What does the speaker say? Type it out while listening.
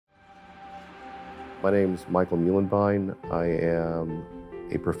My name is Michael Muehlenbein. I am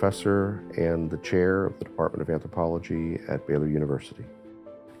a professor and the chair of the Department of Anthropology at Baylor University.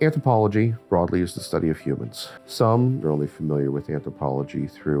 Anthropology, broadly, is the study of humans. Some are only familiar with anthropology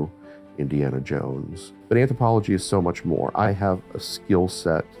through Indiana Jones, but anthropology is so much more. I have a skill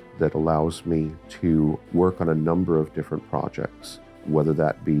set that allows me to work on a number of different projects, whether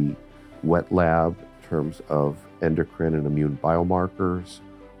that be wet lab in terms of endocrine and immune biomarkers,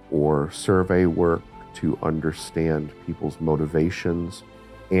 or survey work to understand people's motivations,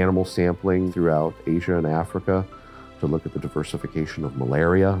 animal sampling throughout Asia and Africa to look at the diversification of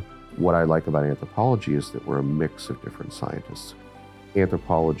malaria. What I like about anthropology is that we're a mix of different scientists.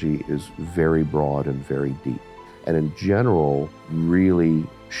 Anthropology is very broad and very deep, and in general, really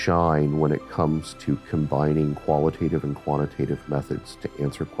shine when it comes to combining qualitative and quantitative methods to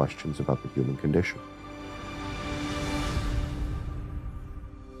answer questions about the human condition.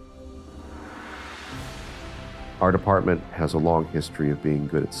 Our department has a long history of being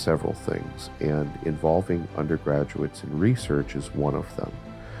good at several things, and involving undergraduates in research is one of them.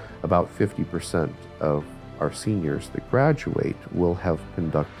 About 50% of our seniors that graduate will have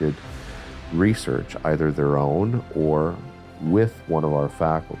conducted research, either their own or with one of our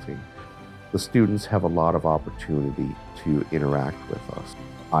faculty. The students have a lot of opportunity to interact with us,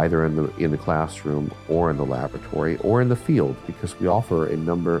 either in the classroom or in the laboratory or in the field, because we offer a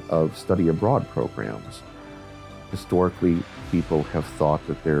number of study abroad programs. Historically, people have thought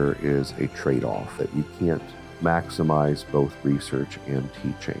that there is a trade-off, that you can't maximize both research and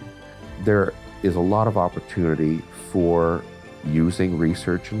teaching. There is a lot of opportunity for using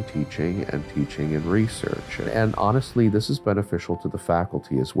research and teaching and research. And honestly, this is beneficial to the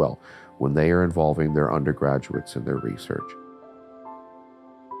faculty as well, when they are involving their undergraduates in their research.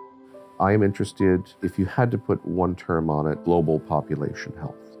 I am interested, if you had to put one term on it, global population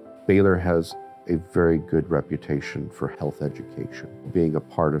health. Baylor has a very good reputation for health education. Being a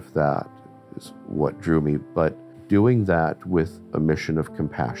part of that is what drew me, but doing that with a mission of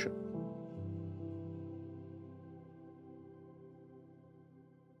compassion.